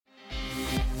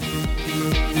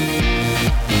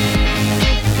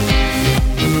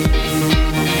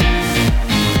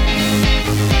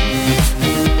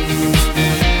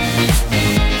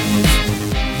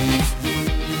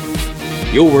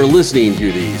You're listening to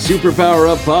the Superpower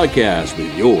Up podcast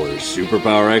with your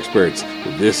superpower experts.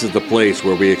 This is the place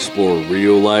where we explore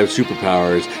real-life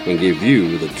superpowers and give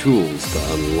you the tools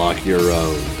to unlock your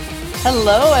own.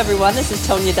 Hello, everyone. This is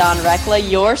Tonya Dawn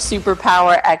Rekla, your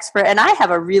superpower expert, and I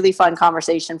have a really fun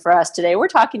conversation for us today. We're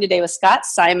talking today with Scott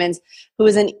Simons, who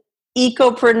is an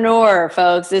Ecopreneur,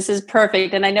 folks. This is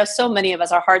perfect. And I know so many of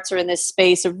us, our hearts are in this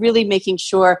space of really making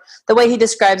sure the way he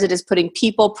describes it is putting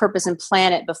people, purpose, and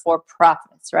planet before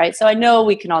profits, right? So I know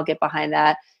we can all get behind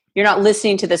that. You're not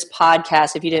listening to this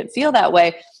podcast if you didn't feel that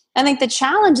way. I think the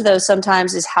challenge, though,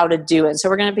 sometimes is how to do it. So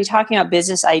we're going to be talking about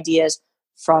business ideas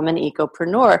from an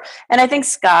Ecopreneur. And I think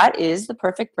Scott is the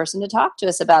perfect person to talk to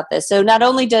us about this. So not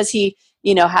only does he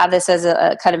have this as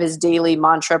a kind of his daily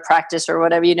mantra practice or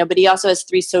whatever, but he also has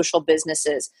 3 social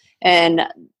businesses. And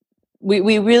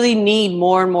we really need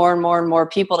more and more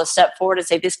people to step forward and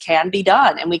say, this can be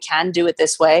done and we can do it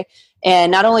this way.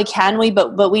 And not only can we,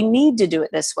 but we need to do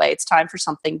it this way. It's time for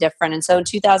something different. And so in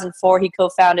 2004, he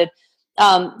co-founded,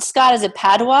 Scott, is it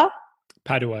Padua?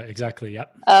 Padua, exactly.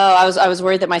 Yep. Oh, I was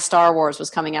worried that my Star Wars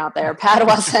was coming out there.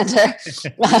 Padua Center,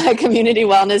 Community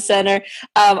Wellness Center,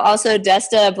 also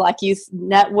Desta Black Youth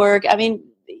Network. I mean,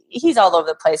 he's all over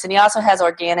the place, and he also has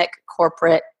Organic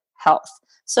Corporate Health.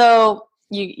 So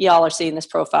y'all are seeing this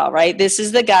profile, right? This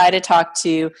is the guy to talk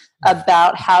to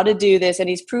about how to do this, and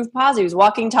he's proof positive. He's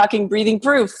walking, talking, breathing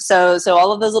proof. So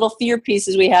all of those little fear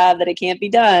pieces we have that it can't be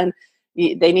done,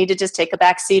 they need to just take a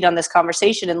back seat on this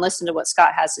conversation and listen to what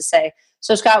Scott has to say.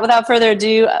 So Scott, without further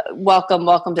ado, welcome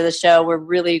to the show. We're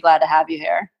really glad to have you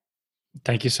here.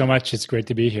 Thank you so much. It's great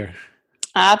to be here.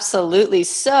 Absolutely.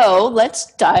 So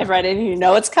let's dive right in. You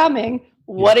know it's coming.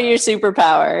 What are your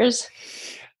superpowers?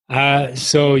 I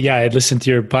listened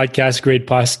to your podcast, great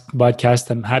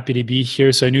podcast. I'm happy to be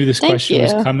here. So I knew this question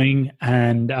was coming,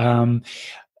 and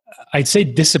I'd say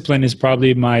discipline is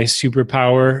probably my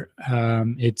superpower. I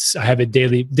have a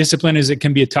daily discipline. It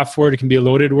can be a tough word. It can be a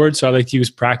loaded word. So I like to use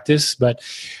practice, but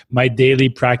my daily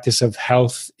practice of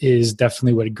health is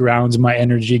definitely what grounds my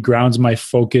energy, grounds my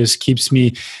focus, keeps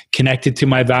me connected to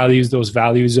my values, those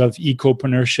values of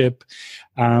ecopreneurship,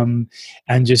 and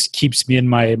just keeps me in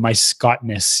my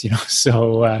Scottness,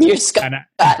 So your Scottness.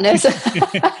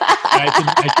 I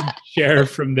can share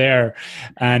from there,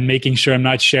 and making sure I'm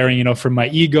not sharing, from my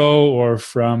ego or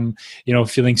from,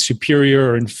 feeling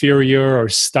superior or inferior or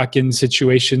stuck in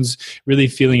situations, really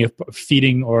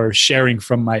feeding or sharing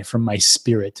from my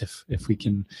spirit, if we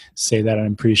can say that.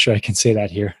 I'm pretty sure I can say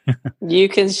that here. You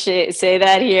can say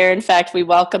that here. In fact, we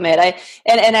welcome it.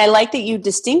 I like that you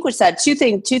distinguish that. Two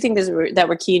things that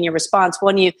were key in your response.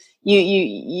 One, you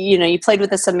played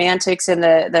with the semantics and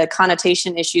the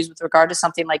connotation issues with regard to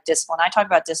something like discipline. I talk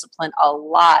about discipline a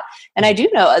lot, and I do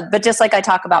know, but just like I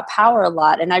talk about power a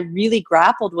lot, and I really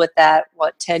grappled with that,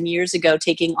 10 years ago,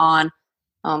 taking on,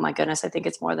 oh my goodness, I think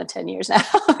it's more than 10 years now.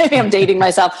 Maybe I'm dating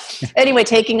myself. Anyway,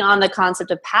 taking on the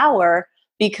concept of power,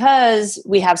 because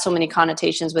we have so many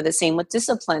connotations with it, same with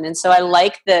discipline. And so I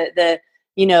like the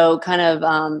kind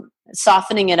of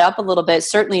softening it up a little bit,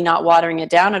 certainly not watering it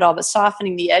down at all, but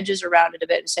softening the edges around it a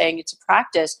bit and saying it's a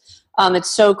practice.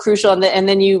 It's so crucial. And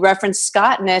then you referenced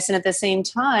Scottness, and at the same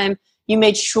time, you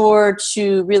made sure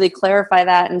to really clarify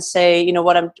that and say,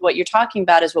 what you're talking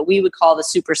about is what we would call the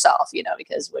super self,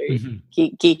 because we're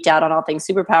geeked out on all things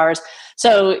superpowers.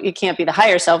 So it can't be the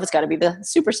higher self. It's got to be the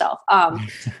super self.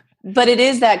 But it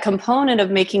is that component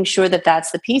of making sure that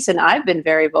that's the piece. And I've been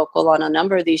very vocal on a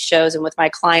number of these shows and with my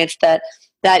clients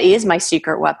that is my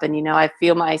secret weapon. I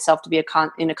feel myself to be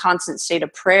in a constant state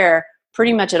of prayer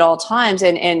pretty much at all times.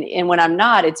 And when I'm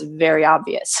not, it's very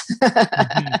obvious,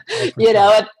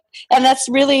 and that's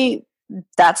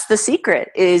the secret,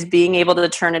 is being able to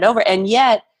turn it over. And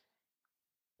yet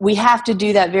we have to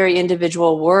do that very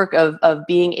individual work of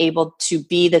being able to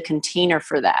be the container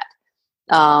for that.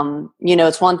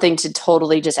 It's one thing to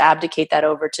totally just abdicate that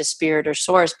over to spirit or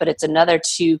source, but it's another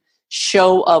to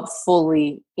show up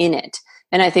fully in it.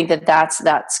 And I think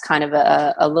that's kind of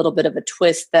a little bit of a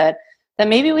twist that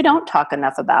maybe we don't talk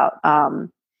enough about.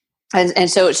 And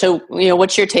so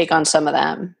what's your take on some of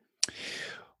them?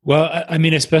 Well, I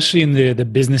mean, especially in the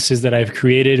businesses that I've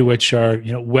created, which are,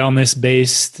 wellness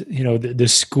based, the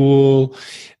school,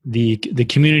 the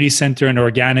community center, and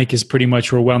Organic is pretty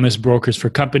much we're wellness brokers for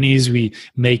companies. We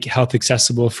make health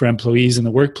accessible for employees in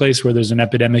the workplace where there's an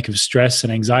epidemic of stress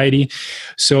and anxiety.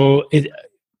 So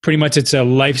it's a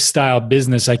lifestyle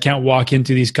business. I can't walk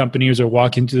into these companies or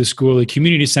walk into the school, the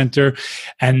community center,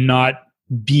 and not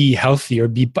be healthy or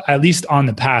be at least on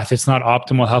the path. It's not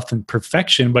optimal health and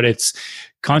perfection, but it's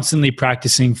constantly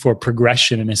practicing for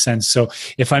progression in a sense. So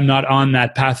if I'm not on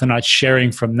that path and not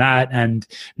sharing from that and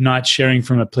not sharing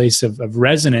from a place of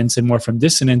resonance and more from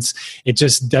dissonance, it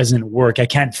just doesn't work. I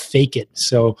can't fake it.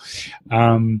 So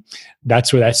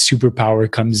that's where that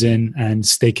superpower comes in, and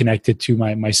stay connected to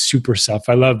my super self.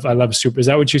 I love super. Is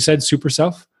that what you said? Super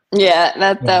self? Yeah,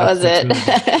 that was it.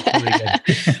 Really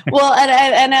good. Well,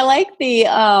 and I like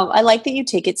I like that you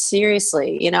take it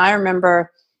seriously. You know, I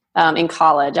remember in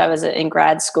college, I was in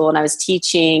grad school and I was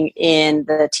teaching in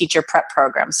the teacher prep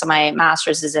program. So my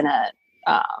master's is in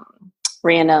a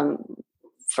random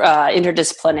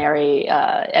interdisciplinary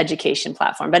education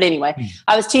platform. But anyway,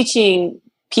 I was teaching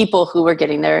people who were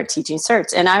getting their teaching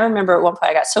certs. And I remember at one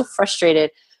point I got so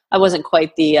frustrated. I wasn't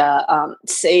quite the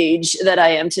sage that I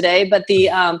am today, but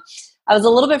I was a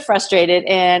little bit frustrated.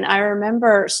 And I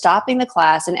remember stopping the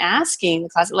class and asking the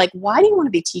class, like, why do you want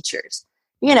to be teachers?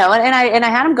 You know, and I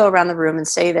had them go around the room and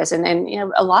say this. And you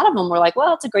know, a lot of them were like,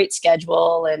 well, it's a great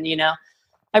schedule. And, you know,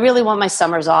 I really want my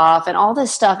summers off and all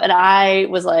this stuff. And I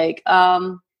was like,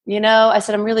 you know, I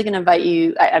said, I'm really going to invite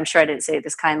you. I'm sure I didn't say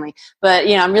this kindly, but,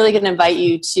 you know, I'm really going to invite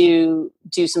you to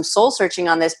do some soul searching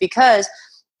on this because,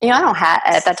 you know, I don't have,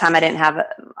 at that time I didn't have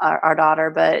our daughter,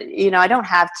 but, you know, I don't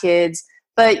have kids,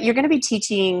 but you're going to be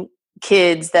teaching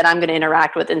kids that I'm going to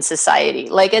interact with in society.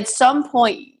 Like at some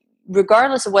point,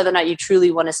 regardless of whether or not you truly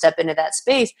want to step into that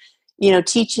space, you know,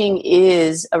 teaching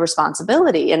is a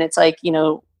responsibility. And it's like, you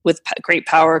know, with great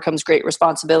power comes great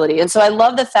responsibility. And so I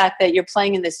love the fact that you're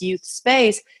playing in this youth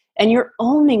space and you're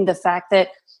owning the fact that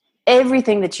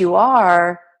everything that you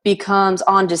are becomes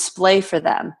on display for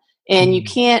them. And you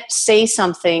can't say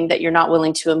something that you're not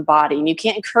willing to embody. And you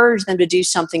can't encourage them to do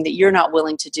something that you're not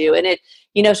willing to do. And it,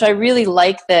 you know, so I really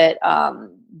like that,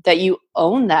 that you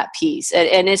own that piece.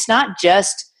 And it's not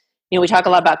just, you know, we talk a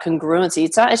lot about congruency.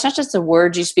 It's not just the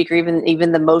words you speak or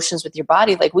even the motions with your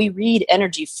body. Like we read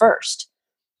energy first.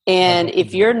 And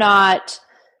if you're not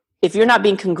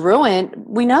being congruent,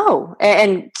 we know,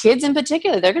 and kids in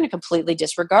particular, they're going to completely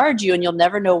disregard you and you'll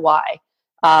never know why.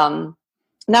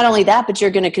 Not only that, but you're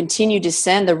going to continue to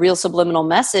send the real subliminal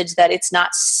message that it's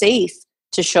not safe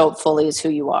to show up fully as who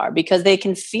you are, because they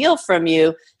can feel from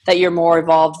you that you're more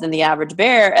evolved than the average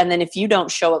bear. And then if you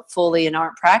don't show up fully and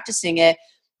aren't practicing it,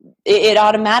 it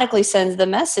automatically sends the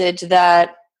message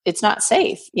that it's not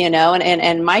safe, you know?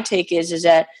 And my take is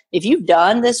that if you've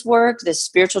done this work, this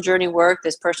spiritual journey work,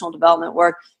 this personal development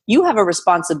work, you have a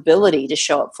responsibility to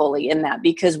show up fully in that,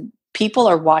 because people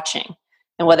are watching.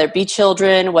 And whether it be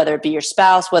children, whether it be your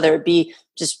spouse, whether it be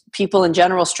just people in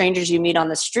general, strangers you meet on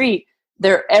the street,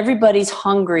 everybody's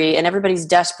hungry and everybody's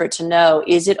desperate to know,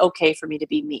 is it okay for me to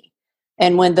be me?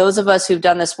 And when those of us who've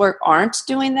done this work aren't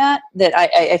doing that,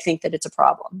 I think that it's a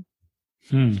problem.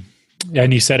 And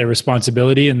you said a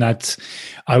responsibility, and that's,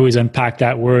 I always unpack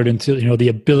that word until, you know, the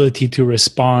ability to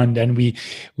respond. And we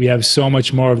have so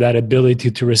much more of that ability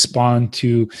to respond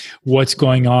to what's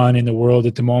going on in the world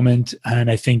at the moment. And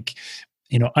I think,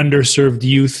 you know, underserved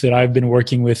youth that I've been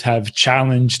working with have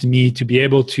challenged me to be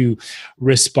able to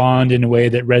respond in a way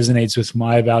that resonates with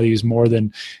my values more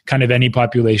than kind of any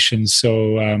population.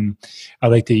 So I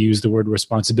like to use the word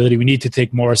responsibility. We need to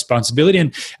take more responsibility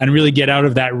and really get out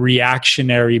of that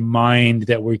reactionary mind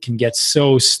that we can get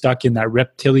so stuck in that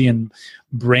reptilian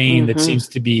brain that seems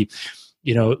to be,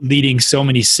 you know, leading so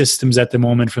many systems at the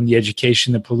moment, from the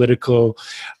education, the political,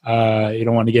 you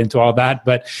don't want to get into all that,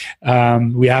 but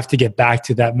we have to get back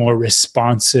to that more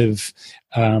responsive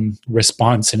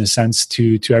response, in a sense,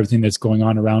 to everything that's going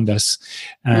on around us.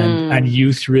 And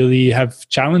youth really have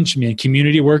challenged me. And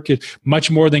community work is much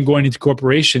more than going into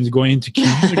corporations, going into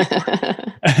community work.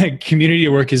 Community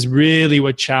work is really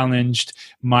what challenged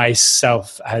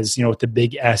myself, as, you know, with the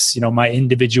big S, you know, my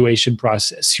individuation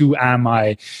process. Who am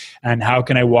I, and how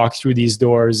can I walk through these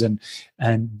doors and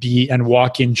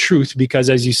walk in truth? Because,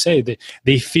 as you say,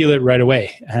 they feel it right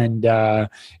away, and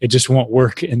it just won't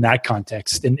work in that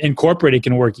context. In corporate, it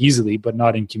can work easily, but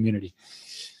not in community.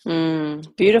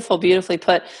 Beautifully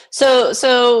put.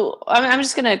 So I'm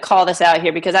just going to call this out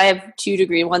here, because I have 2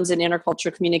 degrees. One's in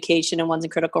intercultural communication and one's in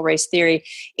critical race theory.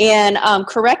 And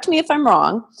correct me if I'm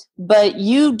wrong, but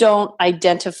you don't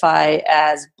identify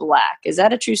as Black. Is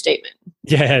that a true statement?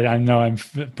 Yeah, I know. I'm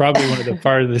probably one of the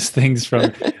farthest things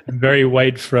from. I'm very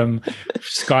white from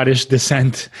Scottish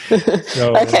descent.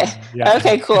 So, okay.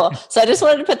 Okay, cool. So I just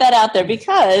wanted to put that out there,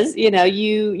 because, you know,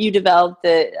 you developed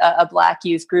a Black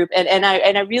youth group, and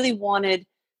I really wanted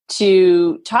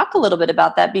to talk a little bit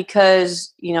about that,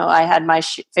 because, you know, I had my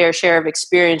fair share of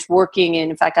experience working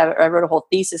in fact, I wrote a whole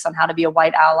thesis on how to be a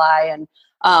white ally, and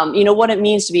what it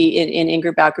means to be in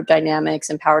in-group, out-group dynamics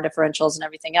and power differentials and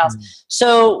everything else.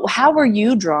 So how were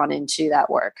you drawn into that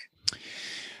work?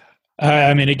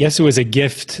 I guess it was a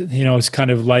gift, it's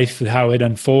kind of life, how it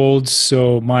unfolds.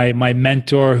 So my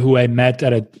mentor, who I met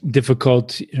at a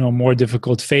difficult, more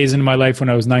difficult phase in my life when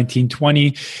I was 19,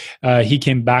 20, he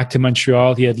came back to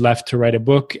Montreal. He had left to write a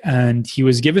book, and he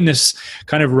was given this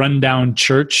kind of rundown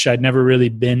church. I'd never really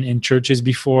been in churches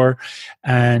before.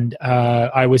 And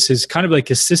I was his kind of like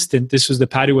assistant. This was the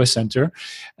Padua Center.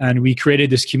 And we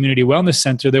created this community wellness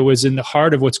center that was in the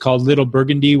heart of what's called Little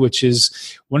Burgundy, which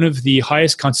is one of the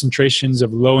highest concentrations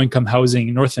of low-income housing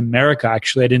in North America.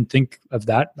 Actually, I didn't think of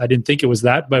that. I didn't think it was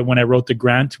that. But when I wrote the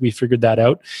grant, we figured that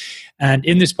out. And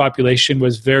in this population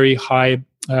was very high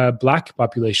Black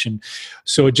population.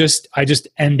 So I just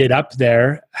ended up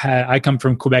there. I come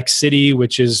from Quebec City,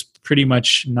 which is pretty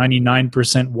much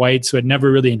 99% white. So I'd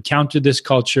never really encountered this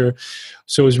culture.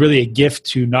 So it was really a gift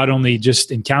to not only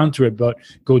just encounter it, but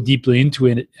go deeply into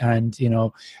it and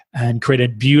create a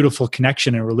beautiful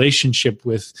connection and relationship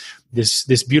with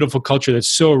this beautiful culture that's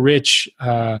so rich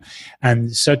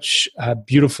and such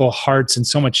beautiful hearts and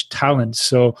so much talent.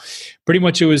 So pretty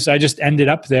much I just ended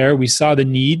up there. We saw the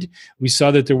need. We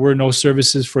saw that there were no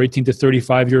services for 18 to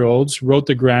 35-year-olds, wrote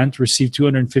the grant, received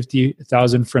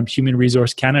 $250,000 from Human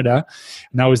Resource Canada.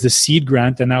 And that was the seed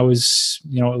grant. And that was,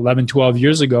 11, 12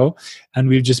 years ago. And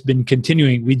we've just been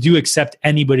continuing. We do accept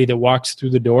anybody that walks through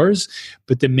the doors,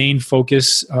 but the main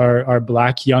focus are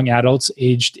Black young adults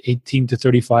aged 18 to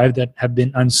 35 that have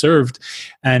been unserved.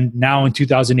 And now in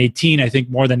 2018, I think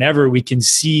more than ever, we can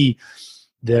see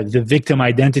the victim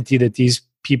identity that these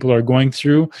people are going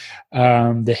through,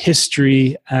 the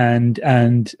history and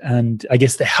I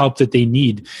guess the help that they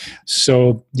need.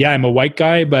 So yeah, I'm a white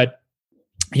guy, but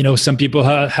some people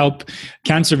help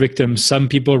cancer victims, some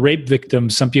people rape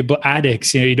victims, some people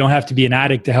addicts. You don't have to be an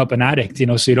addict to help an addict,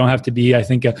 so you don't have to be, I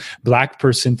think, a Black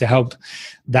person to help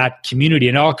that community.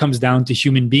 And it all comes down to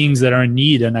human beings that are in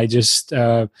need. And I just,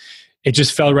 it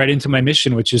just fell right into my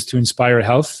mission, which is to inspire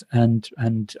health. And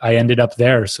I ended up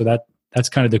there. So that's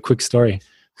kind of the quick story.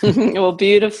 Well,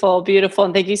 beautiful, beautiful.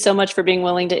 And thank you so much for being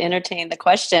willing to entertain the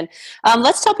question.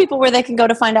 Let's tell people where they can go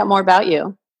to find out more about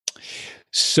you.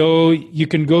 So you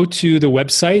can go to the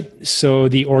website. So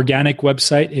the organic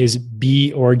website is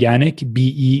beorganic,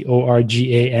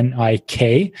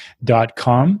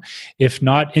 beorganik.com. If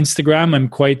not Instagram, I'm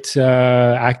quite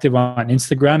active on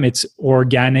Instagram. It's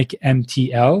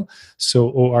organicmtl.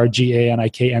 So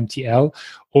ORGANIKMTL.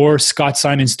 Or Scott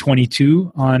Simons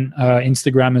 22 on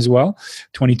Instagram as well.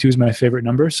 22 is my favorite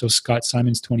number. So Scott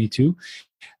Simons 22.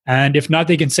 And if not,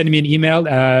 they can send me an email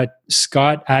at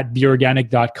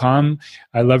scott@beorganic.com.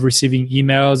 I love receiving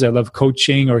emails. I love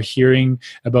coaching or hearing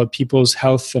about people's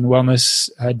health and wellness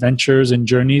adventures and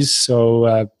journeys.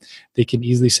 So they can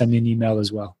easily send me an email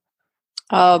as well.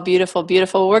 Oh, beautiful,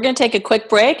 beautiful. We're going to take a quick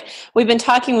break. We've been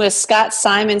talking with Scott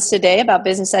Simons today about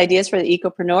business ideas for the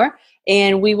Ecopreneur,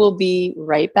 and we will be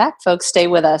right back, folks. Stay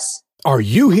with us. Are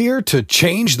you here to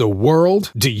change the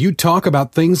world? Do you talk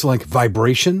about things like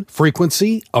vibration,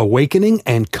 frequency, awakening,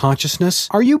 and consciousness?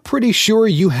 Are you pretty sure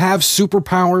you have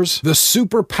superpowers? The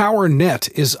Superpower Net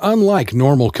is unlike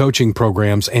normal coaching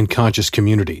programs and conscious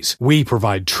communities. We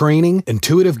provide training,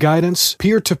 intuitive guidance,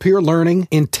 peer-to-peer learning,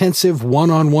 intensive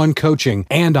one-on-one coaching,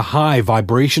 and a high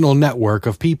vibrational network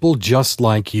of people just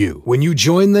like you. When you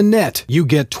join the net, you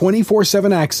get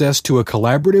 24/7 access to a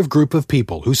collaborative group of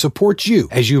people who support you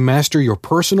as you master your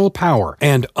personal power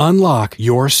and unlock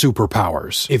your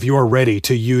superpowers. If you're ready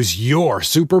to use your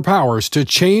superpowers to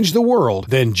change the world,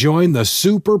 then join the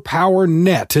Superpower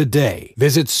Net today.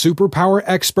 Visit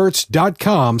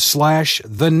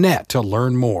superpowerexperts.com/the-net to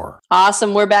learn more.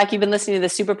 Awesome. We're back. You've been listening to the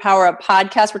Superpower Up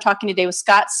podcast. We're talking today with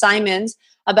Scott Simons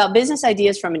about business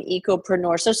ideas from an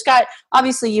ecopreneur. So Scott,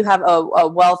 obviously you have a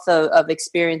wealth of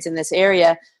experience in this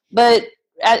area, but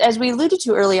as we alluded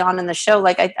to early on in the show,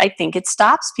 I think it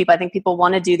stops people. I think people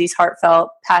want to do these heartfelt,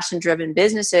 passion-driven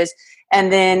businesses,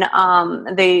 and then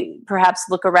they perhaps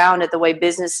look around at the way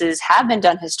businesses have been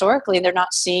done historically, and they're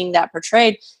not seeing that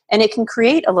portrayed, and it can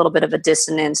create a little bit of a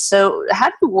dissonance. So how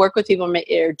do you work with people,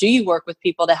 or do you work with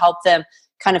people to help them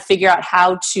kind of figure out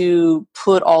how to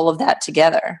put all of that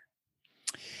together?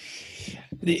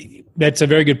 That's a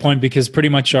very good point, because pretty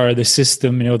much the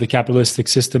system, the capitalistic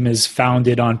system is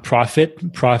founded on profit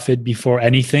before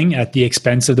anything, at the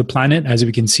expense of the planet. As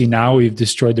we can see now, we've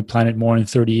destroyed the planet more in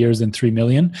 30 years than 3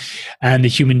 million, and the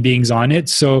human beings on it.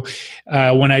 So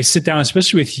when I sit down,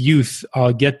 especially with youth,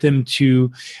 I'll get them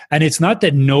to, and it's not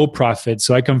that no profit.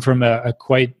 So I come from a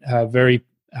quite very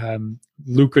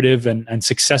lucrative and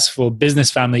successful business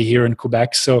family here in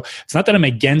Quebec. So it's not that I'm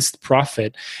against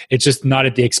profit. It's just not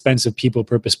at the expense of people,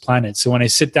 purpose, planet. So when I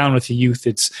sit down with the youth,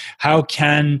 it's how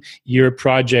can your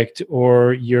project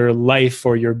or your life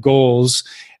or your goals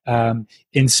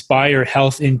inspire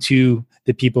health into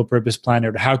the people, purpose,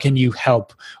 planet? How can you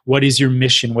help? What is your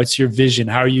mission? What's your vision?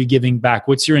 How are you giving back?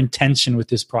 What's your intention with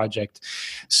this project?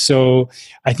 So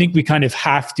I think we kind of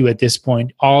have to, at this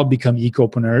point, all become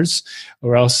ecopreneurs,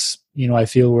 or else, I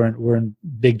feel we're in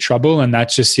big trouble, and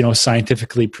that's just,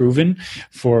 scientifically proven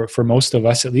for most of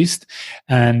us, at least.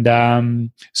 And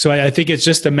so I think it's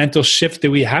just a mental shift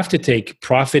that we have to take.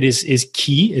 Profit is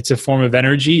key. It's a form of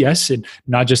energy, yes, and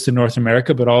not just in North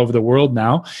America, but all over the world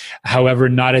now. However,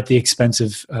 not at the expense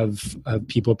of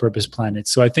people, purpose, planet.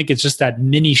 So I think it's just that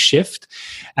mini shift,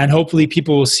 and hopefully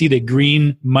people will see that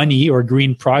green money or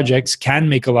green projects can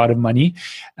make a lot of money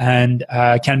and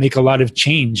can make a lot of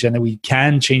change, and that we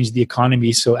can change the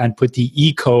economy and put the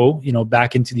eco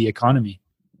back into the economy.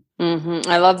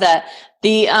 I love that.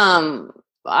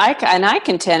 I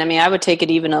contend, I would take it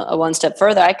even a one step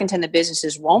further. I contend that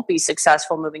businesses won't be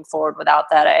successful moving forward without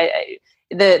that.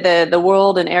 The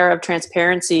world and era of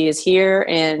transparency is here,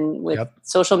 and with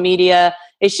social media,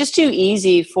 it's just too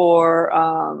easy for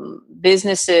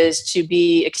businesses to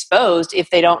be exposed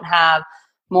if they don't have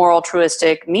more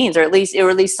altruistic means, or at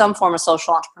least some form of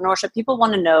social entrepreneurship. People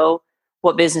want to know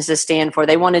what businesses stand for.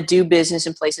 They want to do business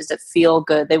in places that feel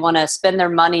good. They want to spend their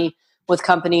money with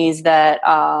companies that,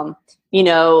 that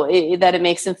it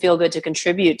makes them feel good to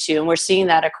contribute to. And we're seeing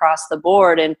that across the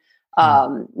board. And,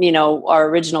 our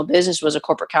original business was a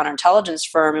corporate counterintelligence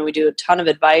firm, and we do a ton of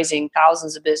advising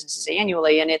thousands of businesses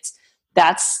annually. And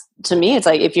to me, it's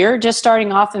like, if you're just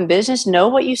starting off in business, know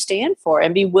what you stand for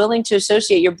and be willing to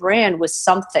associate your brand with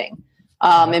something,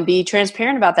 and be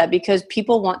transparent about that, because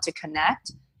people want to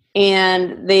connect.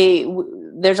 And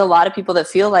there's a lot of people that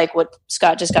feel like what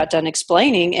Scott just got done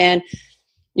explaining. And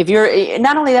if you're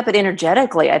not only that, but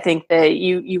energetically, I think that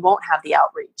you won't have the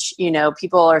outreach.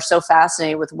 People are so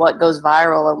fascinated with what goes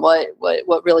viral and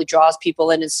what really draws people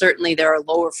in. And certainly there are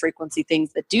lower frequency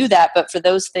things that do that. But for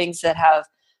those things that have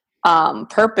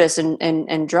purpose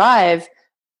and drive,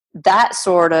 that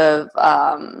sort of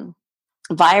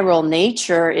viral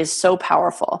nature is so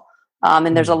powerful.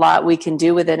 And there's a lot we can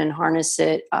do with it and harness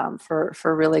it for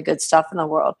really good stuff in the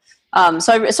world.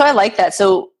 So I like that.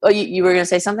 So you were going to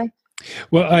say something?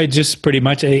 Well, I just pretty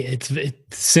much, it's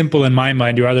simple in my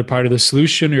mind. You're either part of the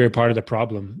solution or you're part of the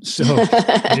problem. So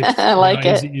I like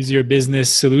it. Is your business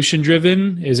solution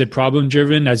driven? Is it problem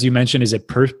driven? As you mentioned, is it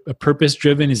purpose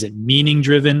driven? Is it meaning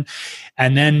driven?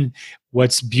 And then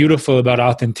what's beautiful about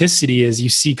authenticity is you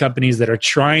see companies that are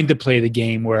trying to play the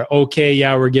game where, okay,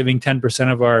 yeah, we're giving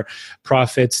 10% of our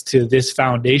profits to this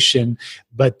foundation,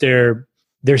 but they're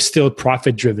still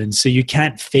profit driven. So you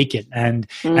can't fake it. And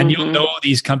you'll know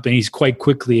these companies quite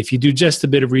quickly. If you do just a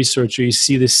bit of research, or you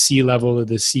see the C-level of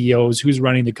the CEOs, who's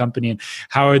running the company, and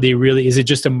how are they really, is it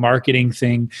just a marketing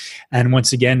thing? And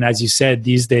once again, as you said,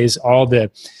 these days, all the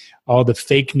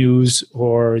fake news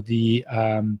or the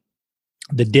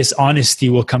dishonesty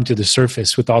will come to the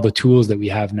surface with all the tools that we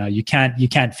have now. You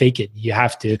can't fake it. You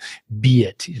have to be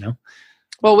it,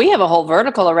 Well, we have a whole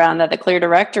vertical around that. The Clear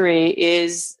Directory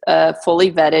is a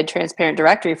fully vetted, transparent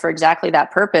directory for exactly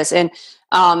that purpose. And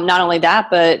not only that,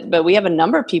 but we have a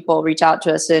number of people reach out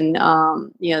to us, and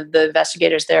the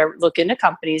investigators there look into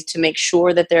companies to make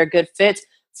sure that they're good fits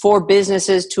for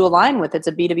businesses to align with. It's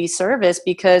a B2B service,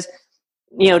 because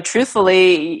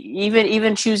truthfully,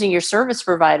 even choosing your service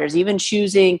providers, even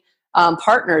choosing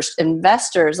partners,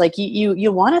 investors, like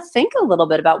you want to think a little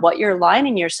bit about what you're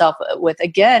aligning yourself with.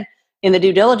 Again, in the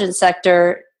due diligence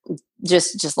sector,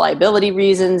 just liability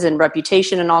reasons and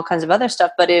reputation and all kinds of other stuff.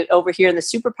 But over here in the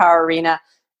superpower arena,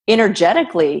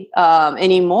 energetically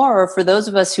anymore, for those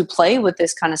of us who play with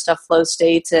this kind of stuff, flow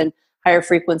states and higher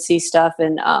frequency stuff,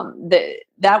 and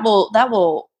that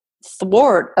will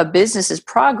thwart a business's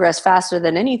progress faster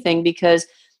than anything, because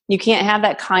you can't have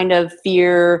that kind of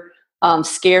fear,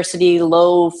 scarcity,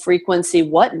 low frequency,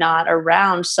 whatnot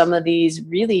around some of these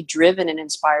really driven and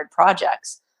inspired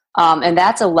projects. And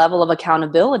that's a level of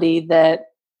accountability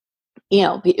that,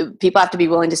 people have to be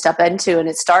willing to step into. And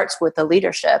it starts with the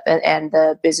leadership and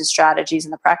the business strategies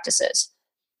and the practices.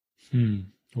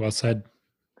 Well said.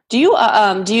 Do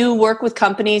you work with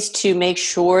companies to make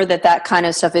sure that kind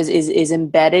of stuff is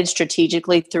embedded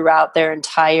strategically throughout their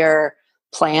entire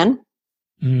plan?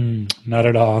 Not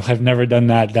at all. I've never done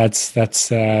that.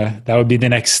 That would be the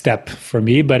next step for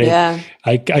me. But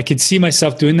I could see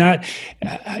myself doing that.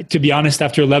 To be honest,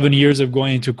 after 11 years of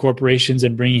going into corporations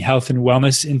and bringing health and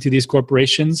wellness into these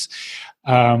corporations,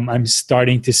 I'm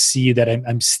starting to see that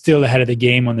I'm still ahead of the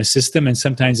game on the system, and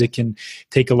sometimes it can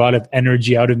take a lot of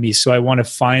energy out of me. So I want to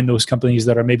find those companies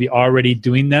that are maybe already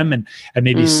doing them and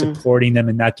maybe supporting them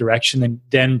in that direction, and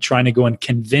then trying to go and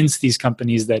convince these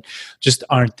companies that just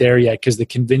aren't there yet, because the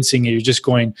convincing, you're just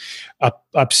going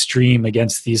upstream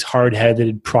against these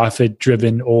hard-headed,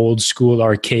 profit-driven, old school,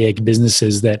 archaic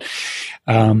businesses that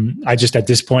I just, at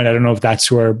this point, I don't know if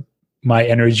that's where my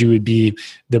energy would be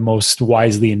the most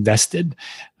wisely invested,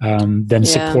 than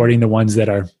supporting the ones that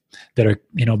are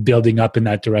building up in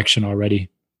that direction already.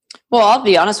 Well, I'll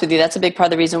be honest with you. That's a big part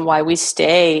of the reason why we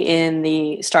stay in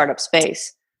the startup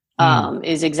space,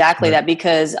 is exactly that,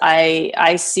 because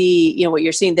I see, what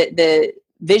you're seeing, that the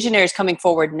visionaries coming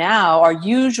forward now are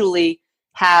usually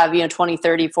have, 20,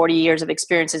 30, 40 years of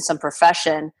experience in some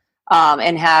profession,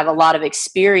 and have a lot of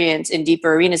experience in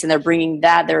deeper arenas, and they're bringing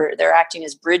that, they're acting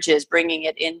as bridges, bringing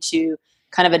it into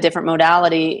kind of a different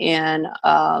modality, and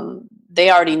they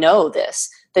already know this.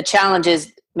 The challenge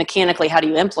is mechanically, how do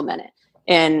you implement it?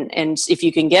 And if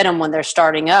you can get them when they're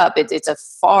starting up, it's a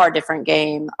far different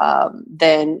game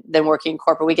than working in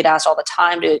corporate. We get asked all the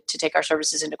time to take our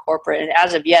services into corporate, and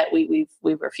as of yet, we've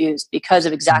refused because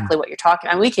of exactly what you're talking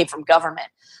about. And we came from government.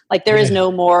 Like, there is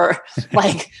no more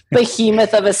like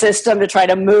behemoth of a system to try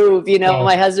to move.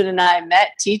 My husband and I met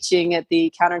teaching at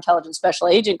the Counterintelligence Special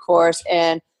Agent course,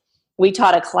 and we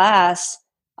taught a class.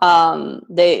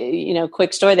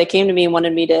 Quick story, they came to me and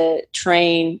wanted me to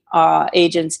train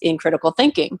agents in critical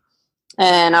thinking.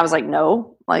 And I was like,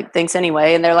 no, thanks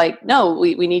anyway. And they're like, no,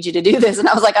 we need you to do this. And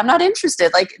I was like, I'm not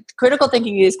interested. Critical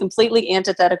thinking is completely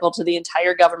antithetical to the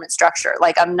entire government structure.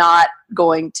 I'm not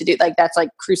going to do, that's like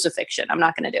crucifixion. I'm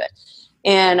not going to do it.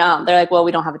 And they're like, well,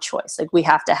 we don't have a choice. We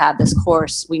have to have this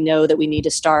course. We know that we need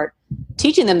to start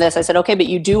teaching them this. I said, okay, but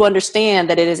you do understand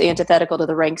that it is antithetical to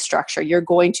the rank structure. You're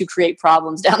going to create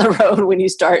problems down the road when you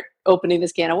start opening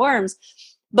this can of worms.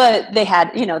 But they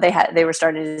were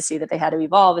starting to see that they had to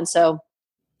evolve. And so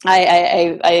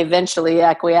I eventually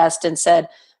acquiesced and said,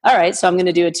 all right, so I'm going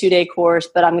to do a 2-day course,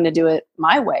 but I'm going to do it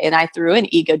my way. And I threw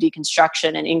in ego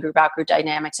deconstruction and in-group, out-group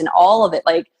dynamics and all of it.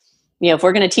 If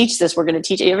we're going to teach this, we're going to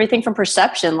teach everything from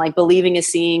perception, like believing is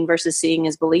seeing versus seeing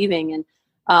is believing.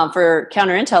 And for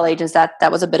counterintel agents,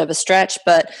 that was a bit of a stretch.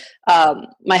 But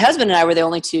my husband and I were the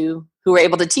only two who were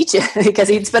able to teach it because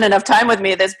he'd spent enough time with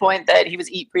me at this point that he was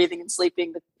eat, breathing, and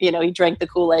sleeping. He drank the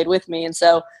Kool-Aid with me. And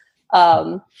so,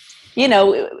 but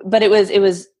it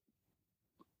was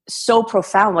so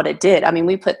profound what it did. I mean,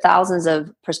 we put thousands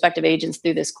of prospective agents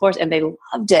through this course, and they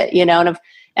loved it,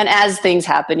 and as things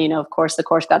happen, of course, the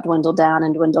course got dwindled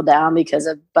down because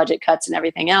of budget cuts and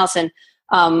everything else. And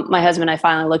my husband and I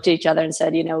finally looked at each other and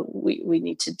said, we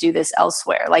need to do this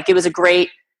elsewhere. It was a great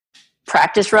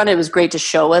practice run. It was great to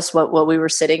show us what we were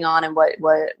sitting on and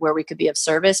where we could be of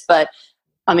service. But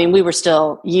I mean, we were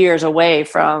still years away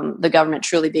from the government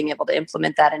truly being able to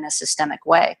implement that in a systemic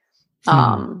way.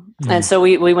 And so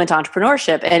we went to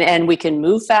entrepreneurship, and we can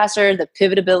move faster. The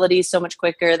pivotability is so much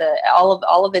quicker.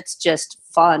 All of it's just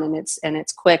fun, and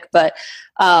it's quick, but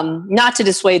not to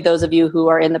dissuade those of you who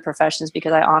are in the professions,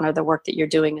 because I honor the work that you're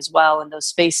doing as well in those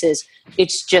spaces.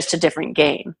 It's just a different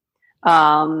game.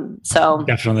 So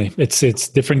definitely it's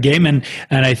different game. And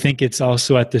I think it's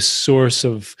also at the source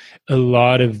of a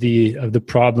lot of the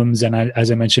problems. And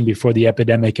as I mentioned before, the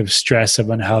epidemic of stress,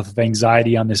 of unhealth, of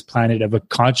anxiety on this planet, of a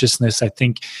consciousness. I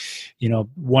think,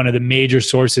 one of the major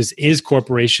sources is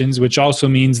corporations, which also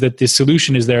means that the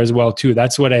solution is there as well too.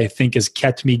 That's what I think has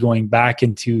kept me going back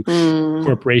into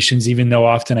corporations, even though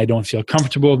often I don't feel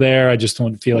comfortable there. I just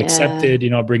don't feel accepted,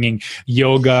 bringing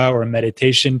yoga or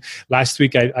meditation. Last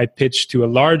week, I pitched to a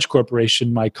large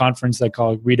corporation, my conference I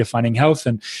call Redefining Health.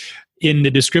 And in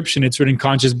the description, it's written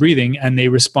conscious breathing. And they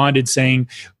responded saying,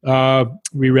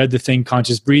 we read the thing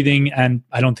conscious breathing, and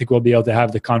I don't think we'll be able to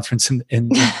have the conference in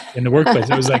the workplace.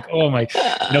 I was like, oh my,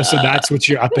 so that's what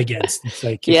you're up against. It's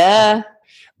like, yeah.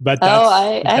 But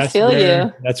I feel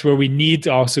you. That's where we need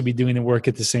to also be doing the work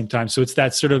at the same time. So it's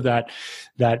that sort of that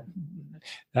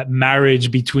marriage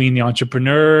between the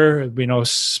entrepreneur,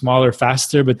 smaller,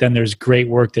 faster, but then there's great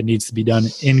work that needs to be done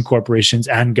in corporations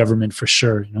and government for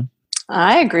sure.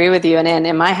 I agree with you.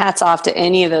 And my hat's off to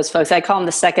any of those folks. I call them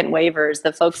the second waivers,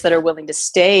 the folks that are willing to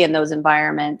stay in those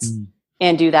environments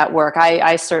and do that work.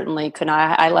 I certainly couldn't.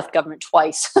 I left government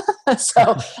twice.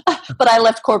 But I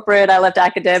left corporate, I left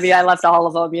academia, I left all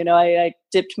of them. I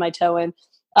dipped my toe in.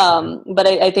 But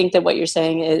I think that what you're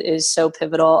saying is so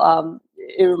pivotal.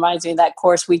 It reminds me of that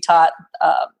course we taught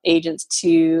agents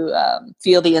to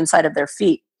feel the inside of their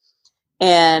feet.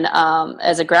 And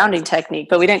as a grounding technique,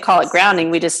 but we didn't call it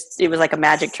grounding. It was like a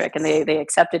magic trick, and they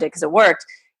accepted it because it worked.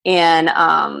 And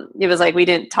it was like, we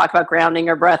didn't talk about grounding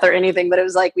or breath or anything, but it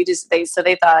was like,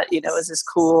 they thought, it was this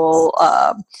cool,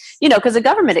 because the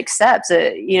government accepts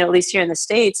it, at least here in the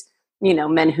States,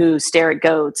 men who stare at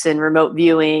goats and remote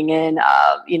viewing and,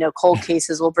 cold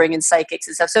cases will bring in psychics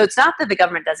and stuff. So it's not that the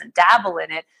government doesn't dabble in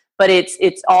it, but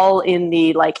it's all in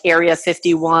the like Area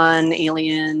 51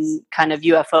 alien kind of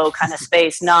UFO kind of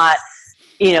space, not,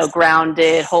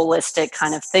 grounded, holistic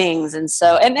kind of things. And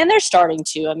so, and they're starting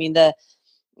to, I mean,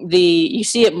 you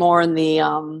see it more in the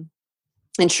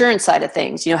insurance side of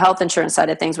things, health insurance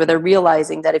side of things, where they're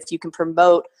realizing that if you can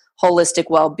promote holistic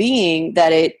well-being,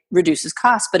 that it reduces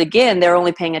costs. But again, they're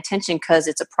only paying attention because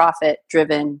it's a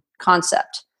profit-driven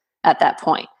concept at that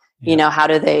point. Yeah. How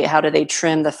do they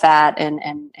trim the fat and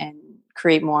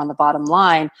create more on the bottom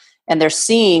line? And they're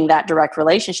seeing that direct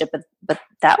relationship. But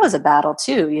that was a battle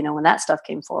too, when that stuff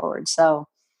came forward. So,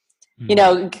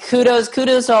 kudos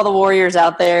to all the warriors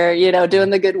out there, doing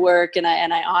the good work. And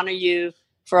I honor you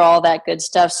for all that good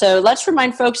stuff. So let's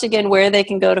remind folks again where they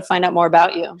can go to find out more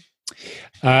about you.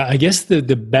 I guess the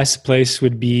best place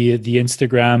would be the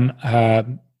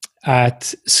Instagram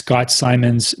at Scott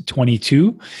Simons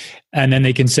 22. And then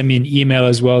they can send me an email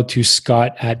as well to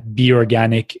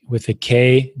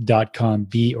scott@beorganic.com,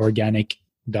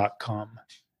 beorganic.com.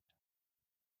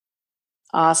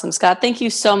 Awesome, Scott. Thank you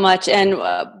so much. And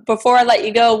before I let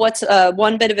you go, what's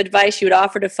one bit of advice you would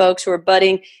offer to folks who are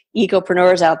budding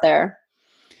ecopreneurs out there?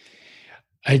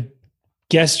 I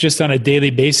guess just on a daily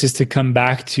basis to come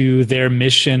back to their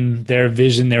mission, their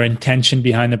vision, their intention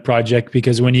behind the project,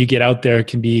 because when you get out there, it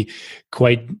can be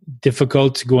quite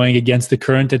difficult going against the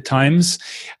current at times,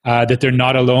 that they're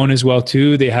not alone as well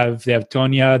too. They have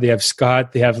Tonya, they have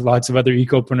Scott, they have lots of other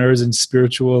ecopreneurs and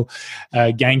spiritual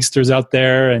gangsters out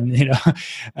there, and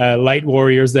light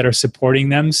warriors that are supporting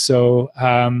them. So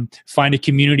find a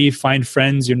community, find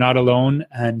friends, you're not alone,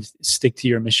 and stick to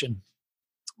your mission.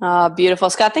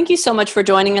 Beautiful. Scott, thank you so much for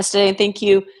joining us today. And thank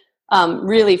you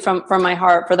really from my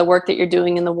heart for the work that you're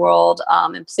doing in the world.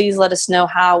 And please let us know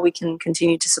how we can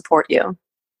continue to support you.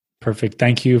 Perfect.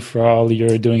 Thank you for all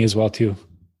you're doing as well too.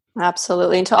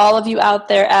 Absolutely. And to all of you out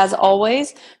there, as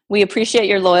always, we appreciate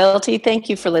your loyalty. Thank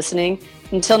you for listening.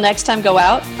 Until next time, go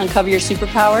out, uncover your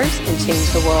superpowers, and change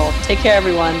the world. Take care,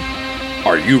 everyone.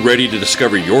 Are you ready to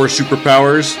discover your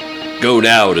superpowers? Go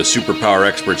now to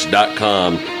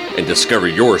superpowerexperts.com and discover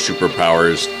your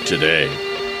superpowers today.